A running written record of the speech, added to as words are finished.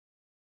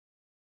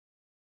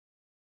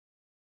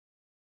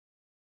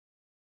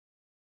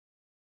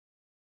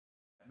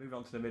Moving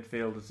on to the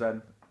midfielders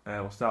then.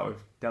 We'll start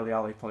with Dele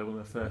Alli, probably one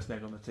of the first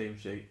names on the team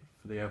sheet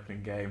for the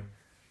opening game.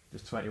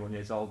 Just 21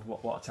 years old.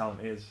 What a talent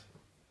he is. Is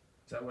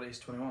that what he's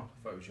 21? I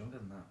thought he was younger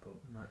than that, but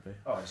Might be.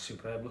 oh, he's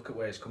superb. Look at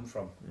where he's come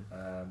from.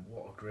 Yeah.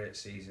 What a great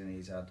season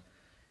he's had.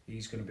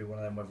 He's going to be one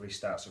of them, whether he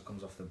starts or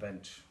comes off the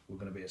bench. We're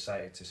going to be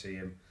excited to see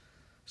him.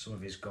 Some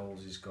of his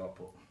goals he's got,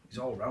 but he's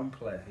all round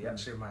player. He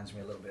actually reminds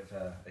me a little bit of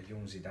a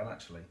young Zidane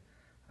actually.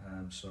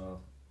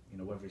 So you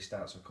know, whether he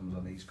starts or comes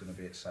on, he's going to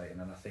be exciting,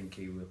 and I think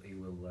he will.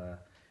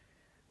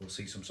 We'll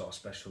see some sort of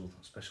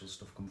special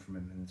stuff come from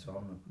him in the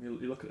tournament. You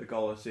look at the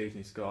goal of the season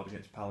he scored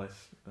against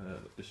Palace.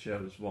 Just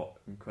shows what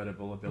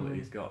incredible ability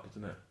he's got,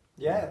 doesn't it?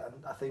 Yeah,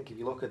 and I think if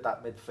you look at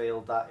that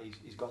midfield that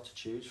he's got to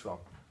choose from,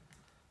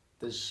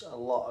 there's a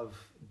lot of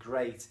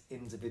great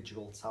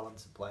individual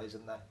talented players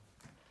in there.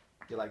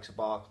 Your likes of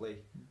Barkley,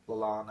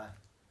 Lallana,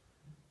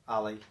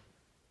 Ali.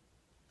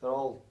 They're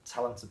all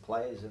talented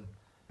players, and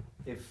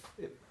if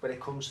when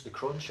it comes to the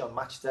crunch on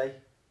match day,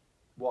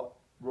 what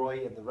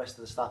Roy and the rest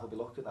of the staff will be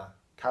looking at,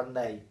 can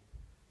they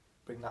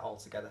bring that all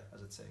together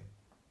as a team?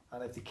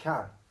 And if they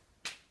can,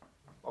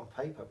 on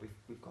paper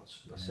we've got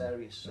a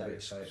serious team.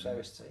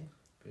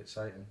 Be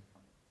exciting.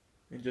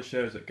 It just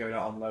shows that going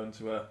out on loan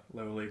to a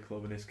lower league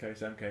club, in this case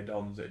MK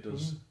Dons, it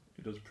does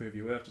prove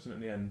your worth, doesn't it,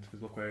 in the end?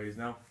 Because look where he is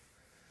now.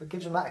 It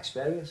gives them that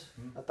experience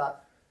at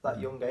that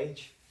young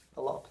age.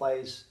 A lot of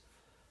players,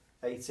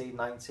 18,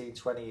 19,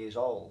 20 years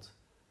old,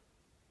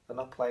 they're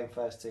not playing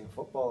first team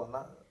football, and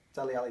that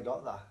Dele Alli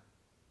got that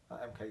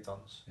at MK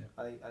Dons,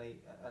 and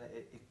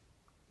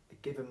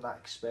it gave him that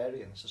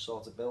experience to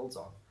sort of build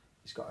on.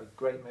 He's got a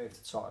great move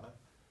to Tottenham.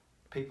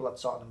 People at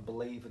Tottenham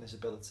believe in his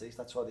abilities.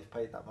 That's why they've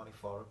paid that money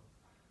for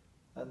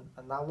him.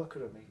 And now look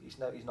at him. He's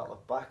not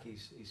looked back.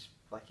 He's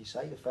like you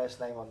say, the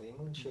first name on the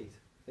England sheet,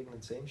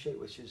 England team sheet,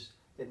 which is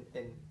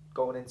in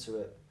going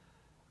into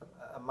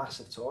a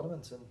massive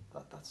tournament, and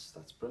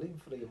that's brilliant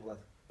for the young lad.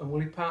 And will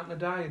he partner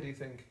Dyer, do you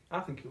think? I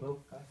think he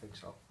will. I think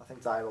so. I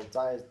think Dyer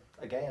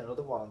again,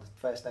 another one on the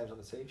first names on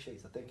the team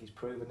sheet. I think he's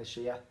proven this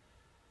year,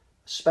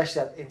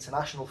 especially at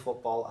international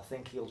football, I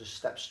think he'll just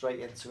step straight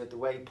into it. The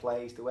way he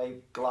plays, the way he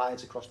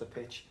glides across the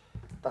pitch,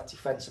 that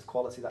defensive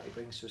quality that he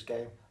brings to his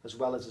game, as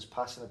well as his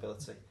passing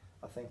ability.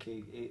 I think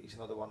he's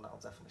another one that'll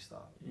definitely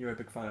start. You're a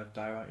big fan of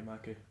Dyer, aren't you,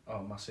 Mikey?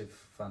 Oh, massive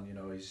fan. You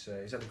know, he's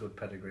had a good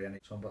pedigree, and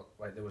but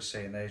like they were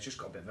saying there, he's just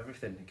got a bit of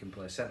everything. He can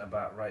play centre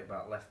back, right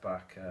back, left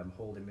back,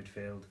 holding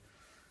midfield.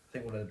 I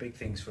think one of the big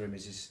things for him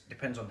is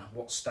depends on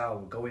what style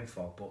we're going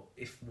for. But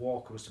if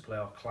Walker was to play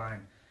or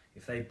Klein,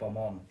 if they bomb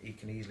on, he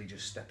can easily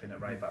just step in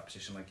at right back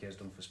position like he has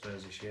done for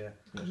Spurs this year.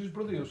 Because his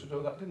brother used to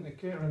do that, didn't he,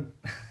 Kieran?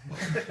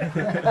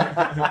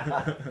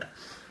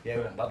 Yeah,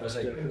 wasn't bad, was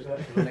he?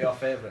 One of your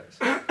favourites.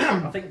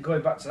 I think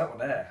going back to that one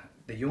there,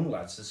 the young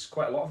lads, there's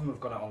quite a lot of them have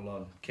gone out on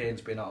loan.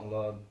 Kane's been out on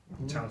loan,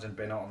 Townsend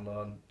been out on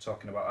loan,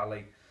 talking about Ali.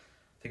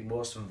 I think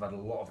most of them have had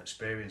a lot of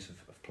experience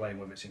of playing,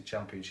 whether it's in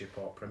Championship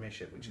or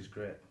Premiership, which is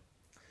great.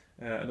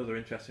 Another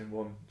interesting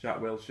one, Jack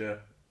Wilshere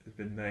has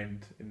been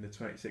named in the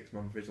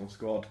 26-man provisional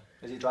squad.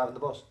 Is he driving the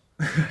bus?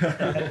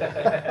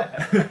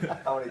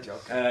 Only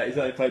joke. He's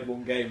only played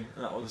one game,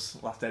 and that was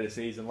last day of the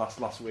season,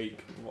 last week.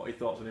 What are your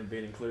thoughts on him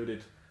being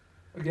included?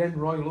 Again,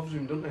 Roy loves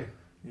him, doesn't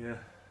he? Yeah,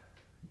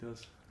 he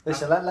does.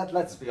 Listen,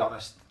 let's be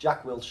honest.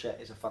 Jack Wilshere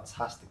is a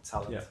fantastic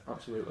talent. Yeah,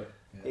 absolutely.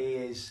 Yeah. He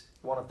is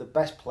one of the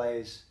best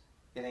players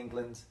in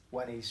England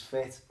when he's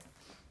fit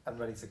and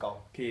ready to go.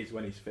 Key is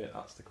when he's fit,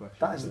 that's the question.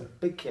 That is the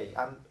big key.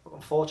 And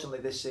unfortunately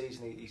this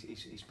season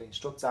he's been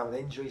struck down with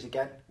injuries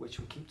again, which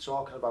we keep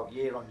talking about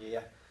year on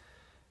year.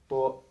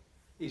 But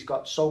he's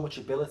got so much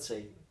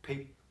ability.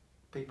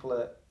 People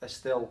are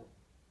still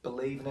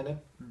believing in him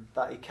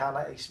that he can.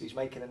 He's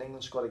making an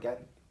England squad again.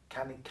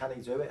 Can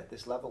he do it at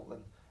this level?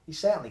 And he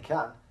certainly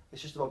can.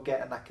 It's just about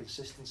getting that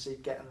consistency,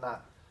 getting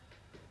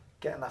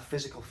that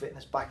physical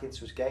fitness back into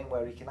his game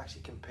where he can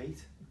actually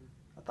compete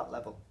at that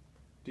level.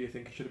 Do you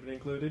think he should have been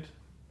included?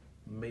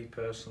 Me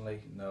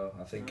personally, no.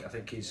 I think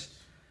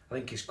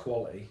his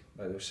quality,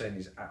 like they were saying,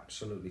 he's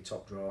absolutely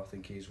top draw. I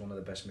think he's one of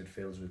the best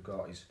midfielders we've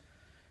got. He's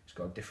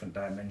got a different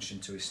dimension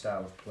to his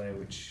style of play,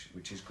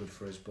 which is good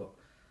for us. But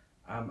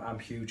I'm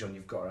huge on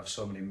you've got to have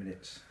so many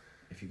minutes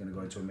if you're going to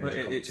go into a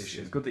major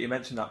competition. It's good that you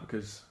mentioned that,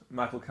 because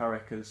Michael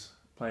Carrick has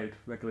played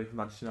regularly for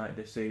Manchester United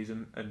this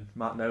season, and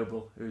Mark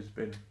Noble, who's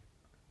played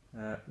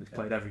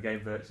every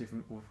game virtually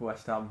for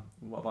West Ham.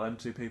 What about them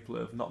two people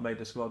that have not made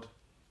the squad?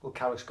 Well,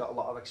 Carrick's got a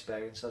lot of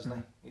experience,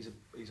 hasn't he?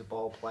 He's a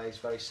ball player. He's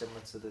very similar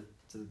to the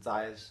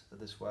Dyers of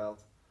this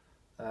world.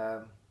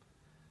 I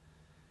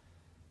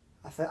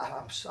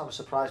was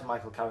surprised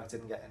Michael Carrick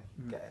didn't get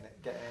in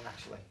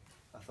actually.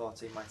 I thought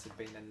he might have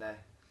been in there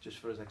just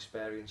for his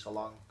experience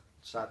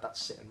alongside that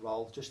sitting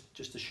role, just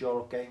to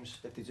shore up games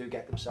if they do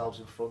get themselves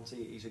in front.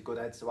 He's a good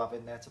head to have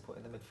in there to put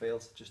in the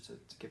midfield, just to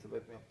give them a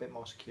bit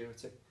more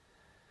security.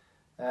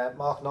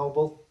 Mark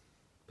Noble,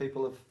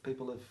 people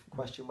have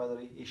questioned whether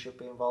he should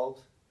be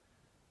involved.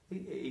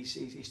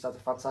 He's had a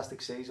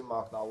fantastic season,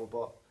 Mark Noble,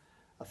 but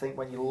I think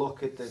when you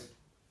look at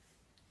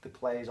the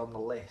players on the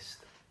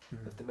list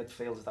of the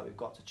midfielders that we've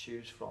got to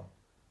choose from,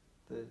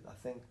 I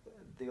think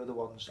the other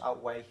ones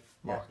outweigh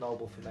Mark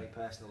Noble for me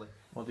personally.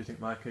 What do you think,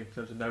 Mikey, in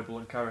terms of Noble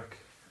and Carrick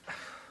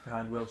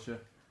behind Wilshere?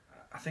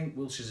 I think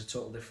Wilshere's a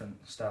total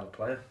different style of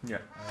player. Yeah.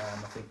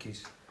 I think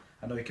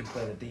I know he can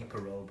play the deeper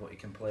role, but he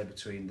can play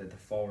between the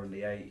 4 and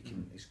the 8.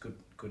 He's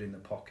good in the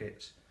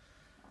pockets.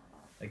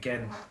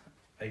 Again,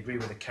 I agree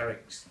with the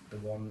Carrick's the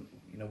one.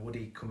 Would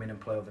he come in and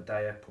play over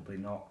Dyer? Probably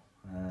not.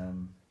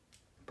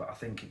 But I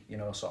think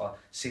sort of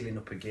sealing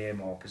up a game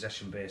or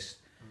possession-based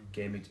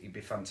game, he'd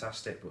be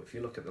fantastic. But if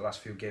you look at the last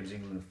few games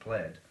England have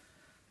played,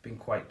 been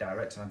quite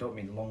direct, and I don't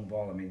mean long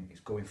ball. I mean he's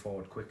going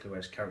forward quickly,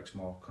 whereas Carrick's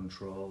more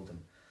controlled and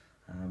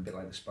a bit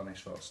like the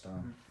Spanish sort of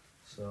style.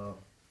 So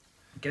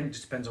again, it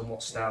just depends on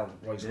what style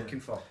Roy's looking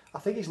for. I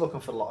think he's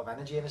looking for a lot of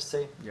energy in his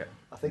team. Yeah.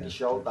 I think he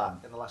showed that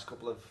in the last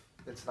couple of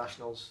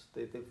internationals.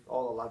 They've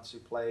all the lads who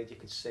played, you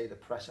could see they're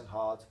pressing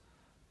hard.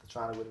 They're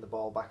trying to win the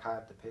ball back high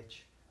up the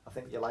pitch. I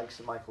think you like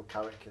some Michael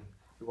Carrick, and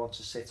who wants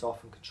to sit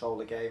off and control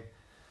the game.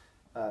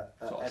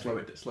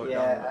 Slow it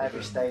down.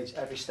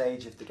 Every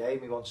stage of the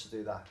game he wants to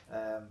do that.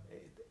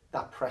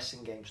 That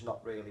pressing game's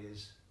not really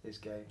his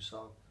game.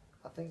 So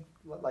I think,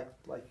 like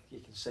you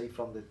can see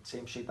from the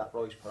team sheet that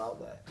Roy's put out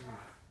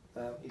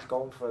there, he's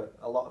going for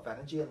a lot of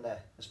energy in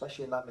there,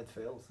 especially in that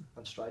midfield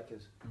and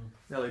strikers.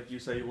 Nelly, did you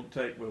say you wouldn't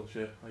take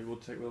Wilshere? Or you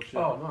would take Wilshere?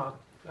 Oh no,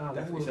 I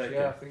definitely Wilshere, take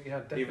yeah, him. I think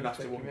definitely Even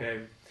after take one him,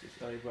 game.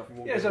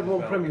 Yeah, he's had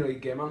one Premier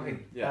League game, hasn't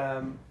he?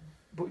 Yeah.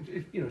 But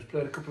he's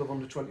played a couple of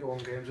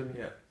under-21 games, and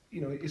yeah.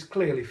 He's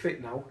clearly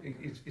fit now.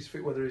 He's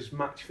fit, whether he's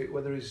match fit,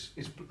 whether he's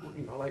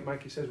like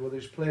Mikey says, whether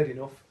he's played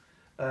enough.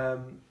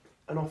 And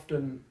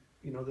often,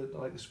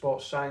 like the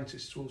sports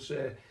scientists will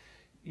say,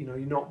 you're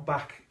not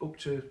back up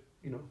to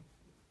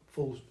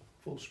full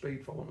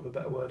speed, for want of a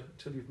better word,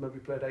 until you've maybe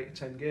played 8 or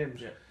 10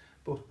 games. Yeah.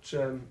 But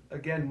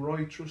again,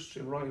 Roy trusts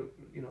him.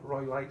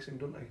 Roy likes him,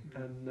 doesn't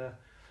he? And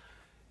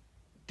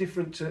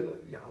different to,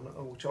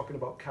 we're talking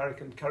about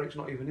Carrick, and Carrick's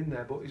not even in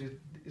there, but he's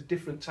a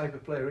different type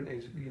of player, isn't he?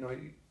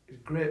 He's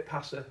a great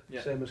passer,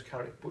 same as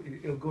Carrick, but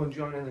he'll go and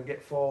join in and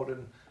get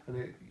forward,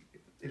 and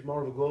he's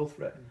more of a goal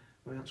threat.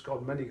 I haven't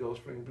scored many goals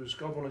for him, but he's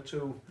scored 1 or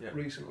 2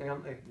 recently,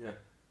 hasn't he?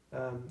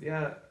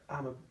 Yeah.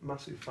 I'm a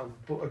massive fan.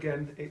 But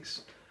again,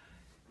 it's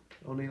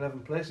only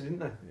 11 places, isn't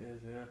there?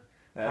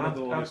 Yeah.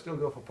 I'd still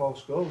go for Paul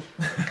Scholes.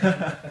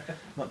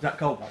 Not Jack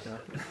Colback, no.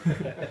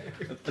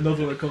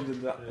 Another one that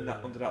comes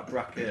under that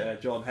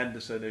bracket, John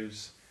Henderson, I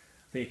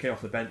think he came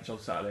off the bench on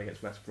Saturday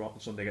against West Brom,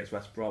 Sunday against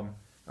West Brom.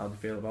 How do you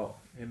feel about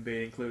him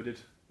being included?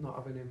 Not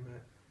having him,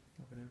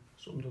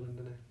 Sunderland,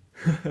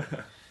 isn't he?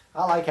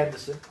 I like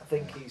Henderson. I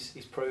think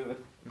he's proven.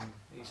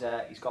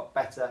 He's got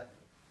better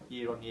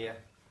year on year.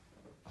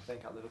 I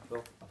think at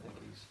Liverpool. I think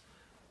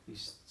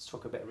he's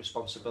took a bit of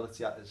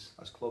responsibility at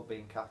his club,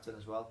 being captain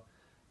as well.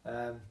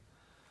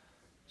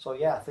 So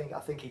yeah, I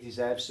think he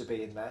deserves to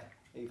be in there,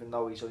 even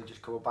though he's only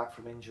just coming back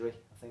from injury.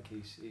 I think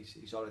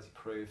he's already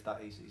proved that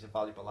he's a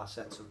valuable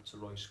asset to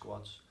Roy's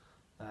squads,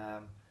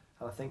 and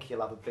I think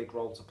he'll have a big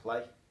role to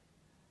play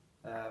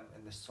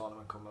in this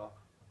tournament coming up.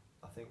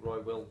 I think Roy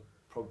will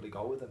probably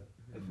go with him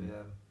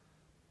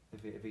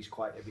if he's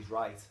right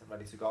and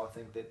ready to go. I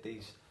think that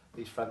these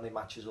friendly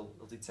matches will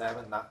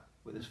determine that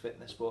with his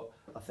fitness, but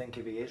I think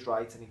if he is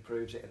right and he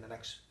proves it in the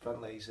next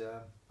friendlies,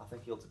 I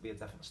think he'll be a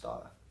definite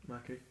starter.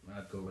 Mikey?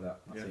 I'd go with that.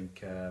 I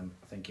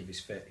think if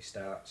he's fit, he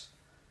starts.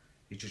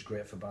 He's just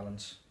great for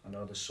balance. I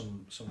know there's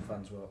some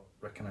fans will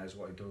recognise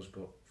what he does,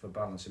 but for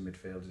balance in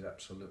midfield, he's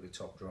absolutely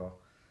top draw.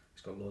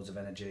 He's got loads of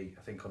energy.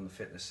 I think on the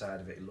fitness side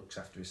of it, he looks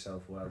after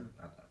himself well.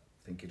 I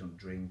think he doesn't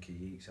drink, he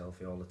eats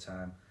healthy all the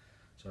time,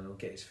 so he'll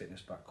get his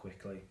fitness back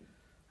quickly.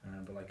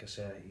 But like I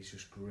say, he's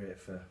just great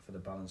for the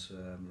balance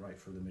right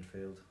through the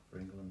midfield for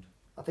England.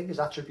 I think his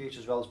attributes,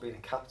 as well as being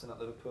a captain at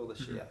Liverpool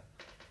this year,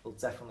 will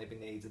definitely be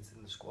needed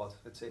in the squad.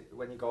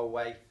 When you go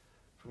away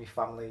from your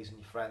families and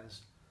your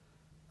friends,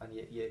 and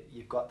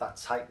you've got that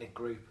tight-knit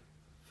group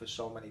for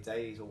so many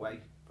days away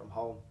from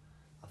home,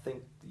 I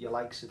think your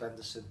likes of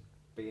Henderson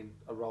being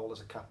a role as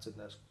a captain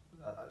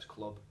at his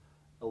club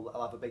will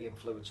have a big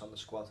influence on the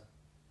squad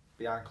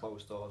behind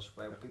closed doors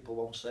where people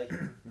won't see,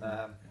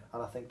 and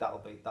I think that'll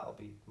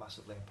be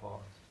massively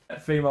important.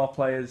 Female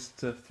players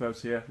to throw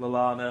to you: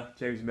 Lallana,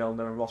 James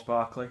Milner, and Ross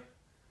Barkley.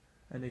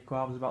 Any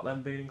qualms about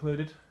them being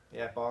included?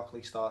 Yeah,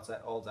 Barkley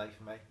starter all day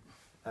for me.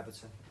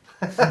 Everton.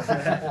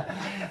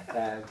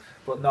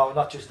 But no,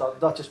 not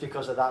just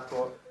because of that,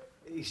 but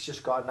he's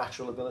just got a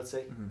natural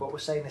ability. But we're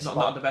saying this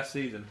not the best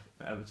season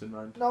for Everton,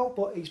 mind. No,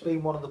 but he's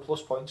been one of the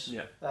plus points.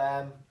 Yeah.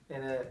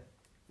 In a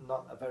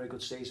not a very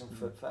good season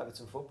for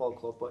Everton Football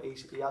Club, but he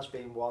has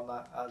been one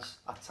that has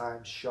at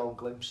times shown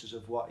glimpses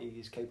of what he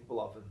is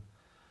capable of, and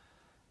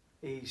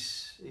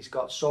he's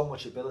got so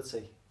much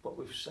ability. But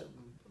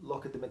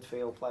look at the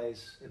midfield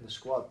players in the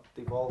squad;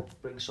 they've all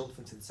bring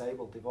something to the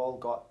table. They've all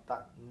got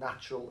that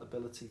natural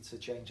ability to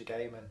change a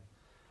game, and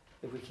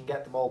if we can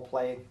get them all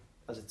playing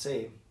as a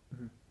team,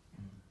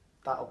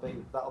 that'll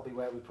be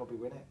where we probably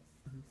win it.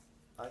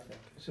 I think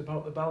it's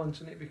about the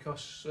balance in it,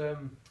 because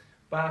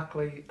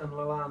Barkley and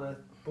Lallana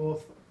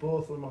both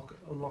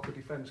unlock a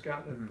defence,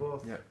 can't they?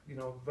 Both, you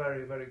know,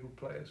 very, very good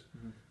players.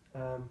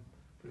 But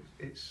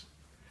it's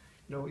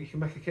you know, you can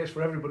make a case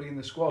for everybody in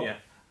the squad,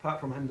 apart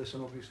from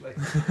Henderson, obviously.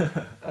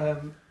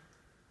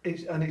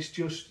 It's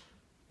just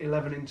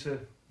 11 into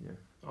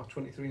or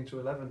 23 into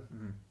 11.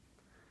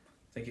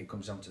 I think it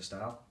comes down to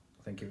style.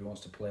 I think if he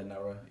wants to play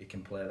narrow, he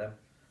can play them.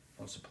 If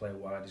he wants to play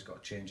wide, he's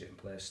got to change it and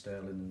play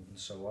Sterling and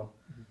so on.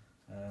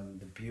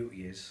 The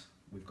beauty is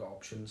we've got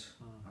options,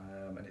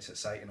 and it's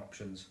exciting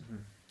options. You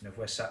know, if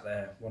we're sat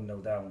there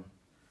 1-0 down,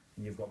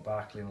 and you've got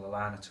Barkley and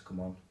Lallana to come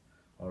on,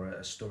 or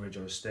a Sturridge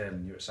or a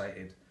Sterling, you're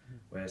excited.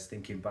 Whereas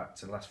thinking back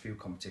to the last few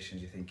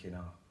competitions, you're thinking,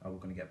 oh, are we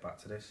going to get back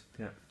to this?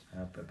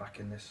 But back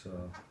in this.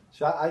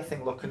 So I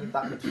think looking at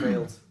that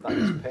midfield that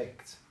he's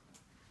picked,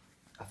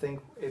 I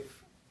think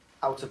if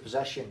out of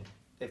possession,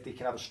 if they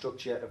can have a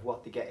structure of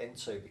what they get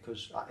into,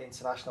 because at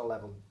international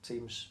level,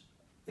 teams,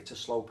 it's a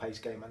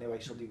slow-paced game anyway,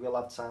 so they will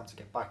have time to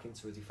get back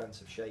into a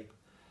defensive shape.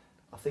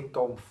 I think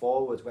going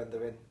forward, when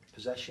they're in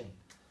possession,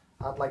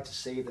 I'd like to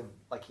see them,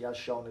 like he has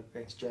shown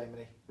against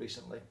Germany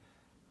recently,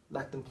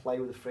 let them play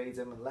with the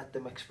freedom and let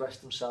them express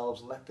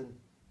themselves and let them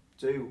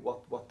do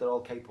what they're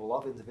all capable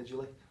of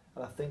individually.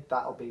 And I think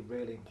that'll be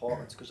really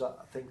important, because I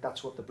think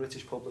that's what the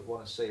British public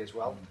want to see as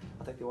well.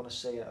 I think they want to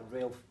see a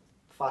real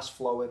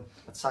fast-flowing,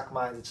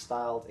 attack-minded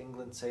styled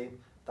England team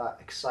that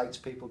excites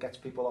people, gets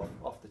people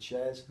off the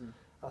chairs.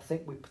 I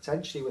think we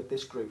potentially, with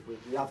this group,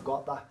 we have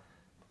got that.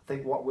 I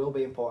think what will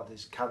be important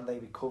is, can they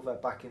recover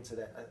back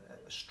into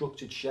a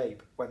structured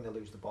shape when they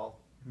lose the ball?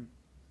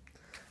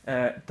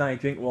 Danny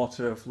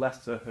Drinkwater of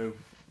Leicester, who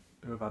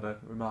have had a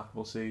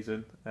remarkable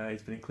season,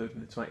 he's been included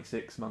in the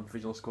 26-man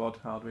provisional squad.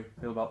 How do we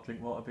feel about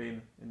Drinkwater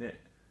being in it?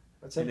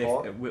 It's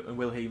important.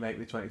 Will he make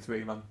the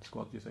 23-man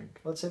squad, do you think?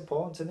 Well, it's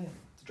important, isn't it,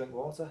 to drink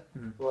water?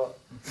 But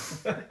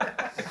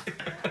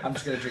I'm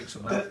just going to drink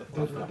some of that.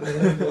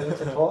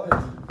 it's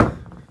important.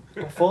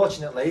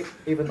 Unfortunately,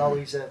 even though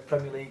he's a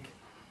Premier League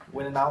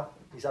winner now,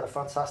 he's had a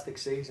fantastic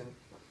season.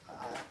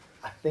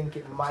 I think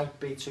it might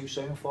be too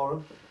soon for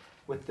him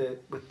with the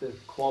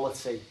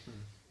quality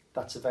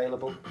that's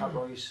available at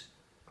Roy's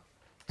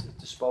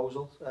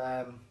disposal.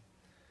 I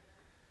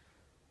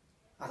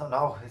don't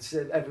know. It's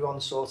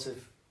everyone's sort of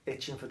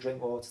itching for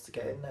Drinkwater to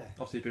get in there.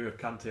 Obviously, been with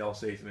Kante all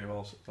season,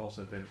 who's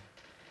also been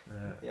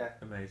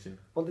amazing.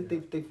 Well,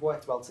 they've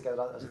worked well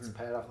together as a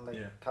pair, haven't they?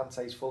 Yeah.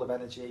 Kante's full of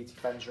energy, he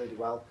defends really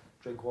well.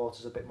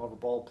 Drinkwater's a bit more of a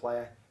ball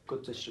player,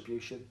 good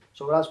distribution.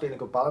 So it has been a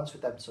good balance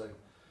with them two.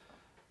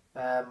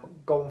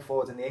 Going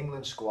forward in the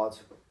England squad,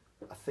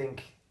 I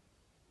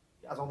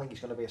don't think he's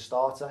going to be a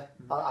starter.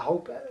 I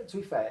hope, to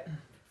be fair,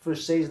 for a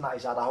season that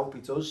he's had, I hope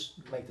he does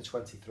make the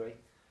 23.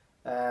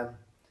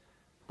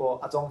 But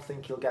I don't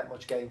think he'll get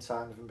much game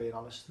time, if I'm being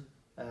honest.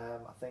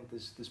 I think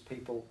there's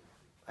people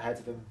ahead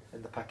of him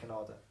in the pecking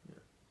order.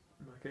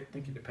 I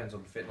think it depends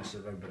on the fitness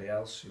of everybody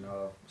else. You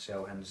know, see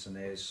how Henderson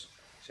is,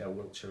 see how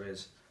Wiltshire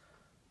is.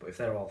 But if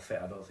they're all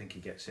fit, I don't think he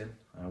gets in,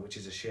 which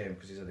is a shame,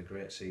 because he's had a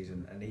great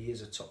season and he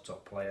is a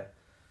top player.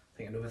 I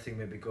think another thing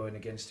maybe going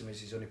against him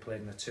is he's only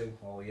played in a 2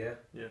 all year.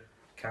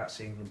 Can't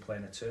see England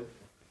playing a 2.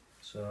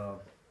 So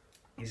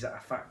is that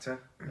a factor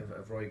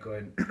of Roy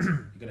going,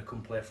 you're going to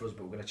come play for us,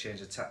 but we're going to change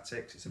the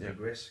tactics? It's a big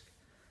risk.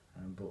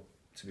 But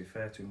to be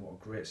fair to him, what a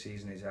great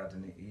season he's had,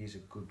 and he is a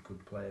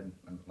good player.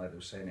 And like they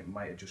were saying, it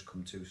might have just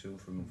come too soon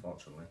for him,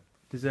 unfortunately.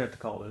 Deserved to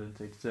call it, didn't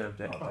he?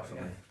 Deserved it. Oh,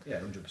 definitely. Yeah,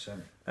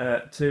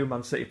 100%. Two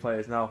Man City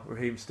players now,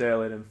 Raheem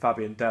Sterling and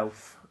Fabian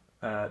Delph.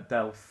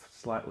 Delph,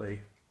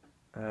 slightly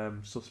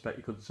suspect,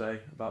 you could say,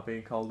 about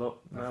being called up.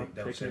 I think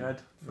Delph's in.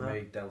 For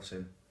me, Delph's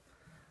in.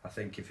 I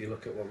think if you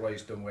look at what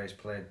Roy's done, where he's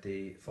played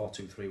the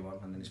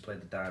 4-2-3-1 and then he's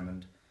played the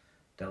diamond,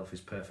 Delph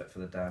is perfect for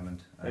the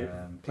diamond.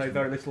 Played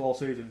very little all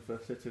season for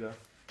City though.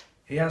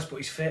 He has, but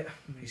he's fit,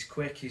 he's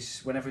quick,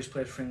 whenever he's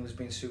played for England he's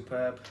been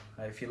superb.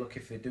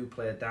 If they do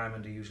play a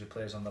diamond, he usually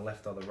plays on the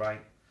left or the right.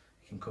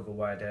 He can cover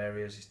wide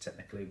areas, he's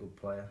technically a good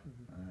player.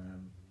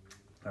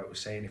 Like we were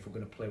saying, if we're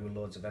going to play with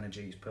loads of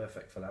energy, he's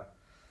perfect for that.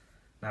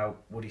 Now,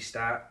 would he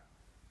start?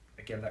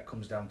 Again, that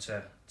comes down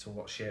to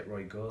what shape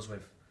Roy goes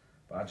with.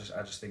 But I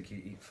just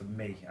think, for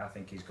me, I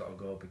think he's got to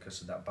go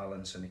because of that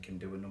balance, and he can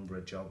do a number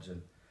of jobs,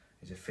 and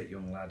he's a fit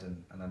young lad,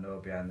 and I know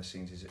behind the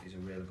scenes he's a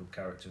really good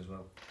character as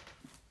well.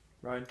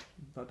 Ryan,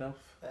 about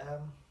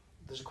Delph?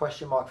 There's a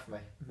question mark for me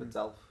with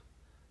Delph.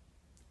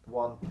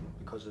 One,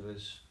 because of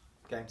his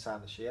game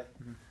time this year.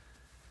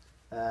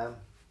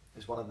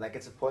 Is one of the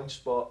negative points,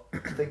 but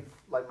I think,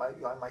 like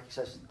Mikey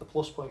says, the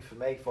plus point for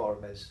me for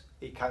him is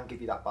he can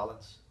give you that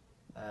balance.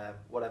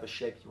 Whatever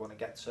shape you want to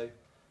get to,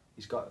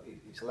 he's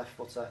a left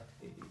footer.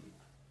 We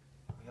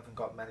haven't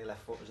got many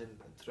left footers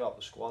throughout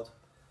the squad,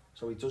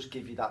 so he does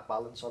give you that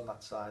balance on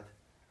that side,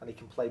 and he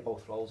can play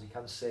both roles. He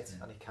can sit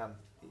and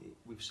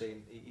we've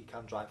seen he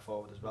can drive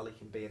forward as well. He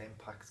can be an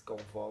impact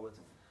going forward.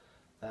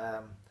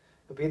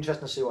 It'll be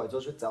interesting to see what he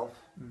does with Delph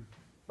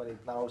when he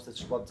narrows the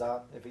squad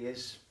down, if he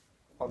is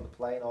on the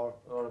plane or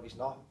if he's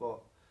not. But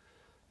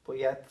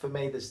yeah, for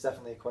me there's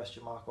definitely a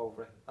question mark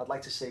over it. I'd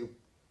like to see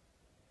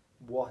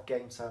what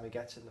game time he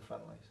gets in the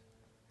friendlies.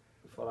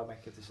 before I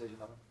make a decision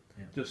on him.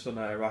 Yeah. Just on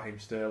Raheem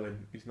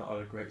Sterling, he's not had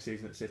a great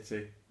season at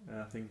City.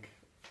 I think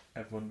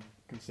everyone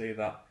can see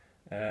that.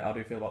 How do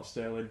you feel about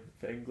Sterling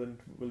for England?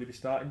 Will he be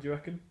starting, do you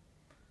reckon?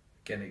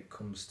 Again, it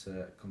comes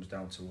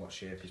down to what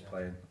shape he's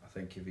playing. I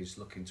think if he's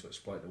looking to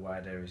exploit the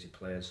wide areas he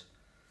plays,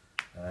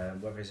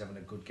 whether he's having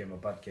a good game or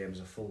bad game as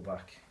a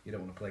fullback, you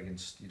don't want to play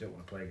against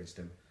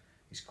him.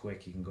 He's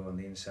quick. He can go on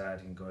the inside.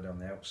 He can go down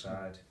the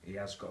outside. He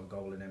has got a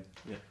goal in him.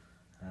 Yeah.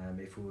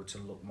 If we were to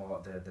look more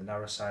at the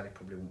narrow side, he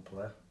probably wouldn't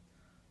play.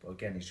 But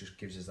again, he just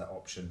gives us that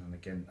option. And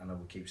again, I know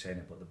we keep saying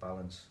it, but the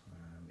balance,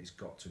 he's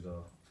got to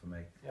go for me.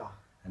 Yeah.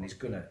 And he's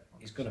gonna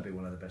be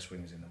one of the best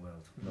wingers in the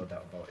world, no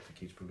doubt about it. If he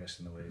keeps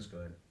progressing the way he's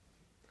going.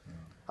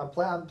 I'm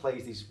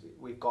pleased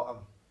we've got him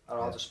at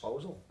our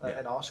disposal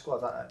in our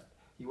squad.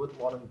 You wouldn't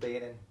want him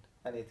being in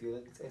any of the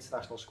other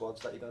international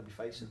squads that you're going to be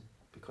facing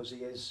because he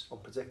is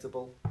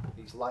unpredictable.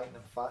 He's lightning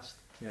and fast.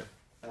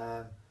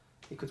 Yeah.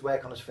 He could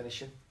work on his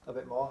finishing a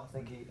bit more. I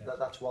think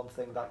that's one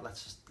thing that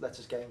lets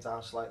his game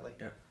down slightly.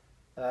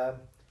 Yeah.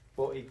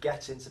 But he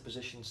gets into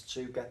positions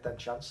to get them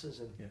chances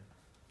and. Yeah.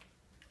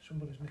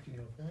 Somebody's nicking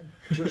your phone.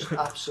 Just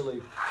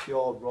absolute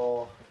pure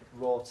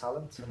raw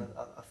talent, and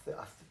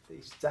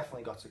he's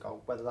definitely got to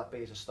go, whether that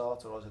be as a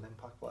starter or as an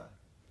impact player.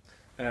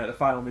 The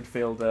final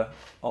midfielder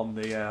on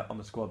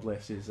the squad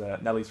list is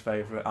Nelly's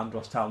favourite,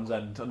 Andros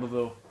Townsend.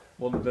 Another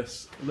one with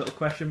this little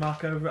question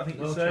mark over it, I think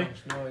you'd say.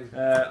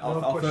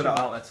 I'll throw that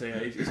out there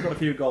to you. He's got a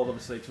few goals,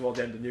 obviously, towards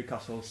the end of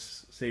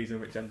Newcastle's season,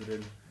 which ended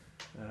in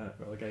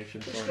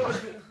relegation.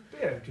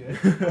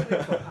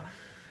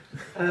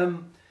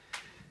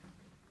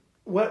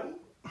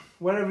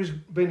 Wherever he's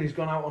been, he's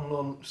gone out on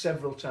loan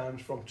several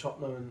times from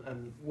Tottenham,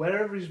 and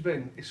wherever he's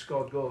been, he's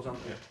scored goals,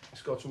 hasn't he? Yeah. He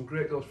scored some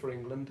great goals for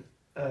England,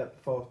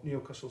 for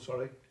Newcastle,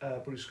 sorry,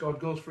 but he scored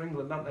goals for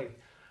England, hasn't he?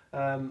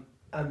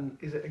 And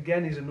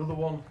he's another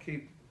one.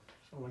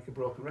 Sound like a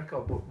broken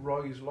record, but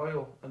Roy's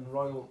loyal, and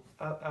Roy,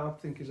 I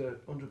think, is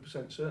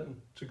 100%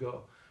 certain to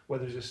go,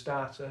 whether he's a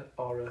starter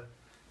or a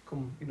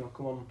come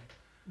on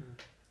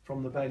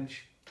from the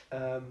bench.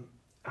 I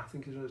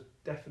think he's a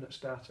definite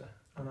starter,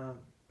 and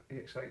he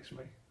excites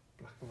me.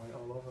 Black and white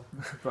all over.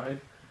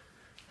 Brian?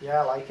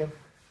 Yeah, I like him.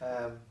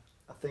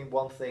 I think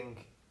one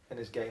thing in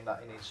his game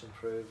that he needs to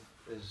improve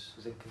is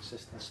his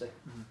inconsistency.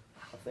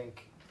 I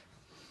think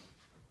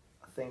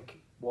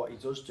what he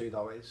does do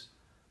though is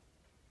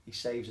he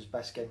saves his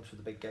best games for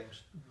the big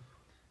games,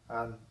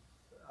 and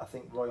I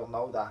think Roy will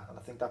know that, and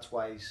I think that's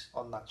why he's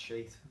on that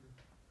sheet.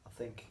 I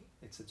think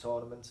it's a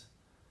tournament.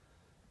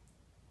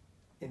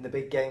 In the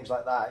big games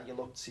like that, you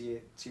look to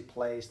your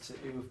players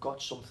who've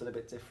got something a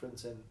bit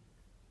different, and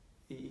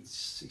he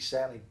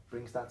certainly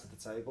brings that to the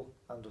table.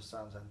 Andros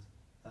Townsend,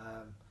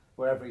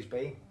 wherever he's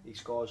been, he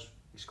scores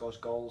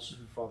goals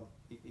from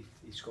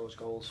he scores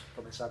goals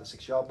from inside the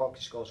 6-yard box.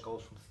 He scores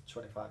goals from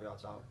 25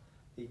 yards out.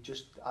 He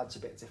just adds a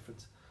bit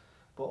different,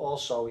 but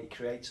also he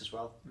creates as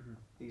well.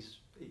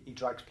 He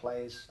drags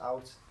players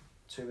out.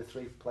 2 or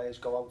 3 players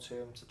go out to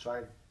him to try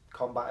and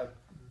combat him,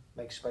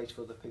 make space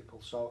for other people.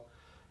 So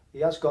he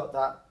has got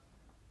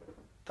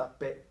that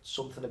bit,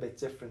 something a bit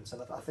different,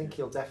 and I think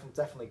he'll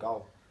definitely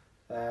go.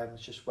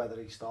 It's just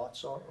whether he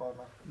starts or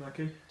not.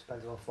 Mackie?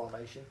 Depending on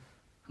formation.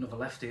 Another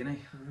lefty, isn't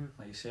he?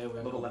 Like you say,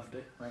 Another lefty.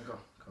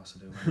 Of course I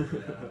do.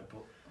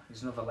 But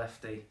he's another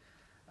lefty.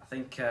 I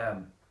think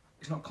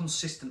he's not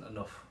consistent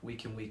enough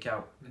week in, week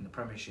out in the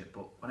Premiership,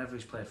 but whenever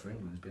he's played for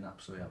England, he's been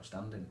absolutely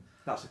outstanding.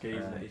 That's the key,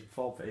 isn't it? He's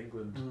performed for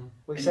England.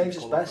 Well, he saves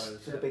his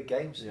best for the big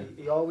games. Yeah.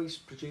 He always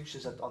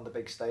produces it on the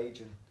big stage,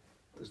 and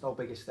there's no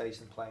bigger stage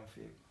than playing for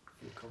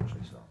your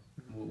country. So.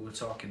 We were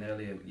talking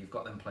earlier, you've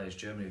got them players,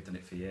 Germany have done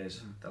it for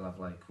years. They'll have,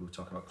 like, we were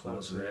talking about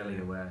Klose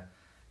earlier, where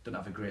don't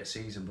have a great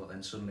season, but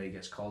then suddenly he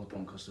gets called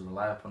upon because they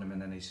rely upon him,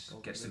 and then he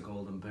gets the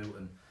golden boot.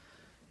 And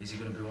is he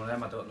going to be one of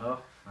them? I don't know.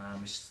 I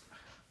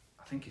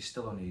think he's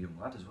still only a young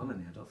lad as well,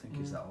 isn't he? I don't think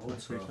he's that old.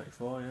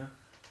 24, yeah.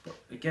 But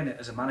again,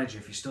 as a manager,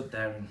 if you stood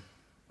there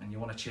and you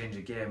want to change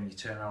a game, and you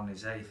turn around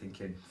his head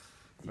thinking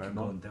you can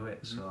go and do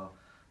it. So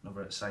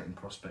another exciting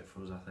prospect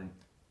for us, I think.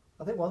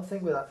 I think one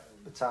thing with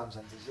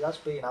Townsend is he has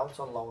been out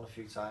on loan a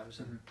few times,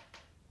 and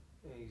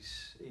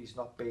he's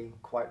not been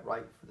quite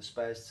right for the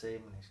Spurs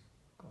team, and he's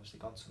obviously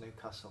gone to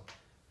Newcastle.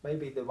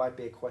 Maybe there might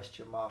be a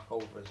question mark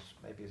over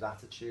his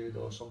attitude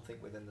or something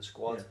within the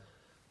squad,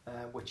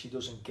 which he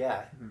doesn't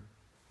get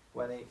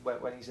when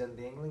he's in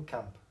the England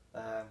camp,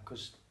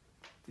 because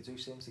they do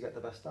seem to get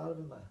the best out of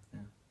him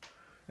there.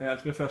 Yeah, I'm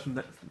going to throw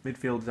some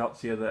midfielders out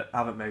to you that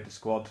haven't made the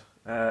squad.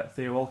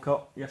 Theo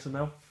Walcott, yes or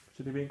no?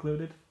 Should he be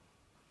included?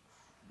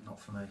 Not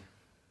for me.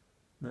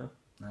 No?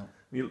 No.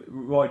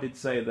 Roy did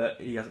say that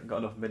he hasn't got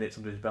enough minutes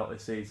under his belt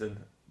this season,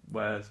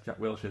 whereas Jack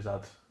Wilshere's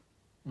had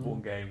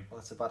one game. Well,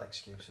 that's a bad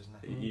excuse, isn't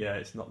it? Yeah,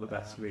 it's not the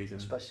best reason.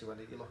 Especially when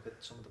you look at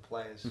some of the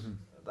players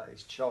that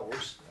he's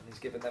chose, and he's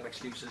given them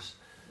excuses.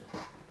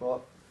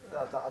 But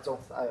I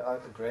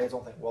agree, I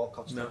don't think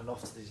Walcott's done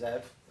enough to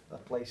deserve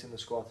that place in the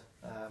squad.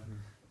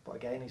 But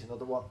again, he's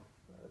another one,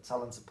 a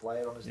talented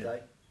player on his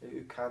day,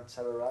 who can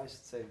terrorise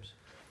teams.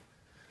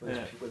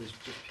 with his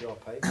just pure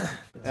pace.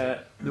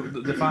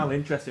 The final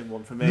interesting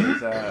one for me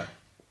is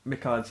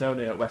Mikel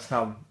Antonio at West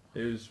Ham,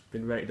 who's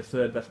been rated the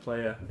third best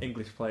player,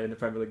 English player in the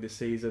Premier League this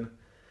season.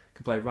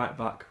 Can play right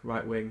back,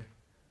 right wing,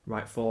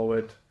 right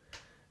forward.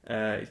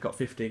 He's got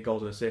 15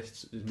 goals and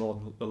assists. He's more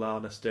than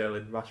Lallana,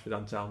 Sterling, Rashford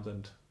and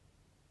Townsend.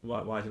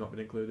 Why has he not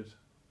been included?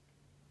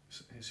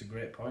 It's a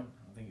great point.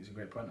 I think it's a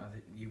great point. I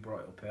think you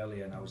brought it up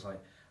earlier, and I was like,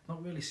 I've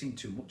not really seen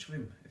too much of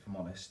him, if I'm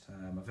honest.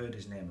 I've heard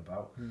his name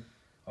about.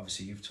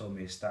 Obviously, you've told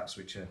me his stats,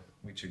 which are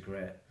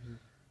great.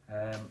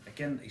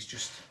 Again, it's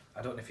just,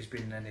 I don't know if he's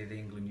been in any of the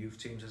England youth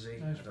teams, has he?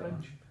 No, he's I don't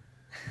French.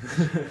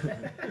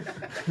 know.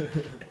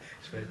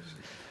 It's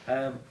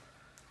French.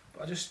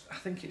 But I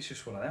think it's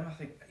just one of them. I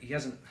think he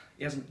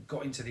hasn't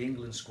got into the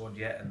England squad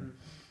yet, and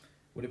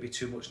would it be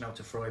too much now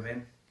to throw him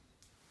in?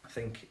 I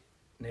think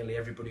nearly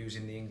everybody who's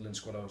in the England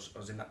squad, I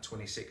was in that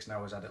 26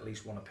 now, has had at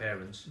least one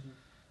appearance.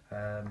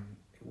 It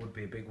would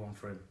be a big one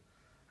for him.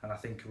 And I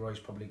think Roy's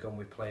probably gone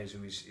with players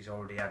who he's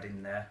already had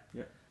in there.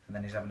 Yeah. And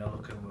then he's having a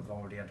look at who have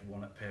already had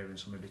one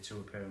appearance or maybe two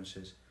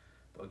appearances.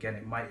 But again,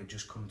 it might have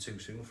just come too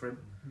soon for him.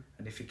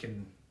 And if he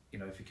can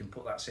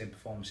put that same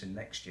performance in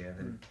next year,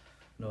 then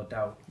no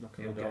doubt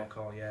he'll get a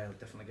call. Yeah, he'll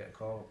definitely get a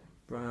call.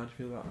 Brian, how do you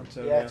feel about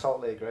Antonio? Yeah,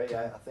 totally agree.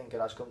 Yeah, I think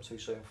it has come too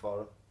soon for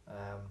him.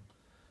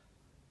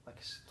 Like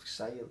I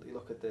say, you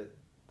look at the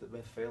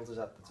midfielders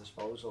at the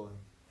disposal, and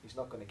he's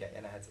not going to get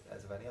in ahead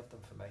of any of them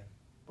for me.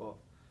 But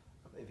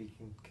if he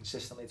can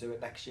consistently do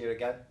it next year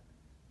again,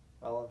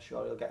 well, I'm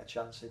sure he'll get a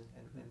chance in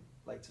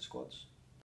later squads.